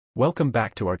Welcome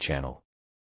back to our channel.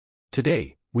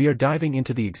 Today, we are diving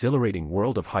into the exhilarating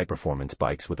world of high-performance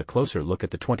bikes with a closer look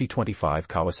at the 2025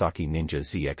 Kawasaki Ninja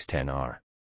ZX-10R.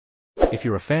 If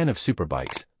you're a fan of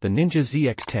superbikes, the Ninja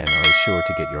ZX-10R is sure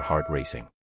to get your heart racing.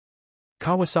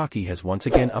 Kawasaki has once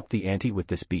again upped the ante with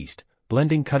this beast,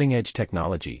 blending cutting-edge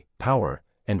technology, power,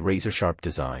 and razor-sharp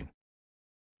design.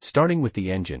 Starting with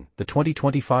the engine, the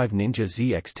 2025 Ninja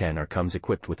ZX-10R comes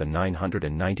equipped with a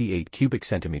 998 cubic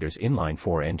centimeters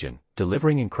inline-four engine,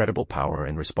 delivering incredible power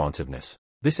and responsiveness.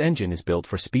 This engine is built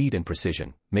for speed and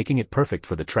precision, making it perfect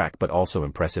for the track but also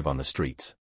impressive on the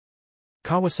streets.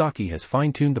 Kawasaki has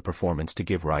fine-tuned the performance to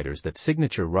give riders that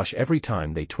signature rush every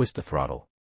time they twist the throttle.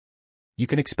 You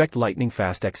can expect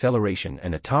lightning-fast acceleration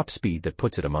and a top speed that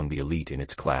puts it among the elite in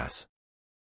its class.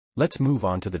 Let's move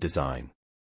on to the design.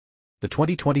 The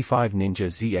 2025 Ninja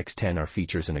ZX-10R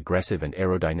features an aggressive and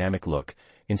aerodynamic look,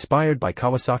 inspired by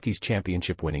Kawasaki's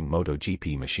championship-winning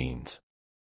MotoGP machines.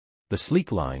 The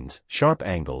sleek lines, sharp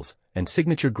angles, and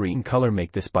signature green color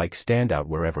make this bike stand out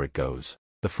wherever it goes.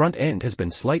 The front end has been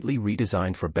slightly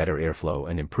redesigned for better airflow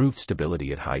and improved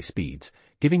stability at high speeds,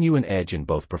 giving you an edge in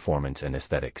both performance and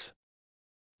aesthetics.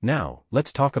 Now,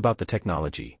 let's talk about the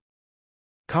technology.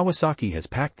 Kawasaki has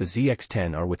packed the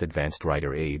ZX-10R with advanced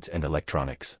rider aids and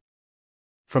electronics.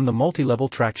 From the multi-level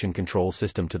traction control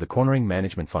system to the cornering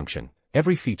management function,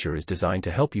 every feature is designed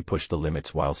to help you push the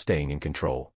limits while staying in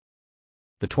control.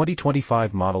 The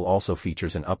 2025 model also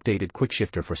features an updated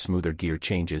quickshifter for smoother gear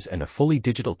changes and a fully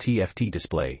digital TFT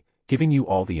display, giving you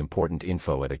all the important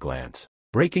info at a glance.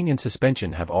 Braking and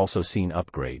suspension have also seen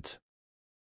upgrades.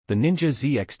 The Ninja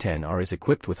ZX-10R is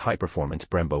equipped with high-performance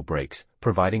Brembo brakes,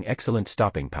 providing excellent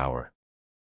stopping power.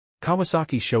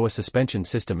 Kawasaki's Showa suspension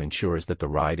system ensures that the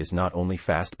ride is not only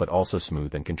fast but also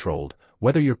smooth and controlled,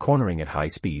 whether you're cornering at high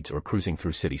speeds or cruising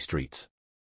through city streets.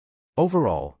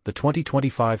 Overall, the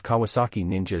 2025 Kawasaki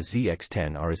Ninja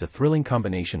ZX-10R is a thrilling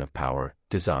combination of power,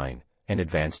 design, and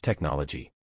advanced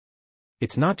technology.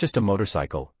 It's not just a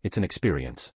motorcycle, it's an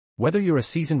experience. Whether you're a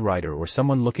seasoned rider or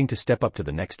someone looking to step up to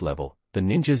the next level, the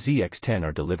Ninja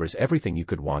ZX-10R delivers everything you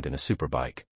could want in a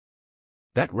superbike.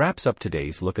 That wraps up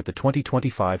today's look at the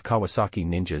 2025 Kawasaki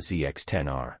Ninja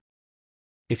ZX-10R.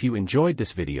 If you enjoyed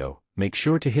this video, make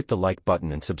sure to hit the like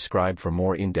button and subscribe for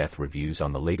more in-depth reviews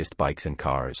on the latest bikes and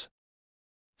cars.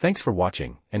 Thanks for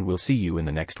watching, and we'll see you in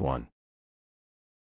the next one.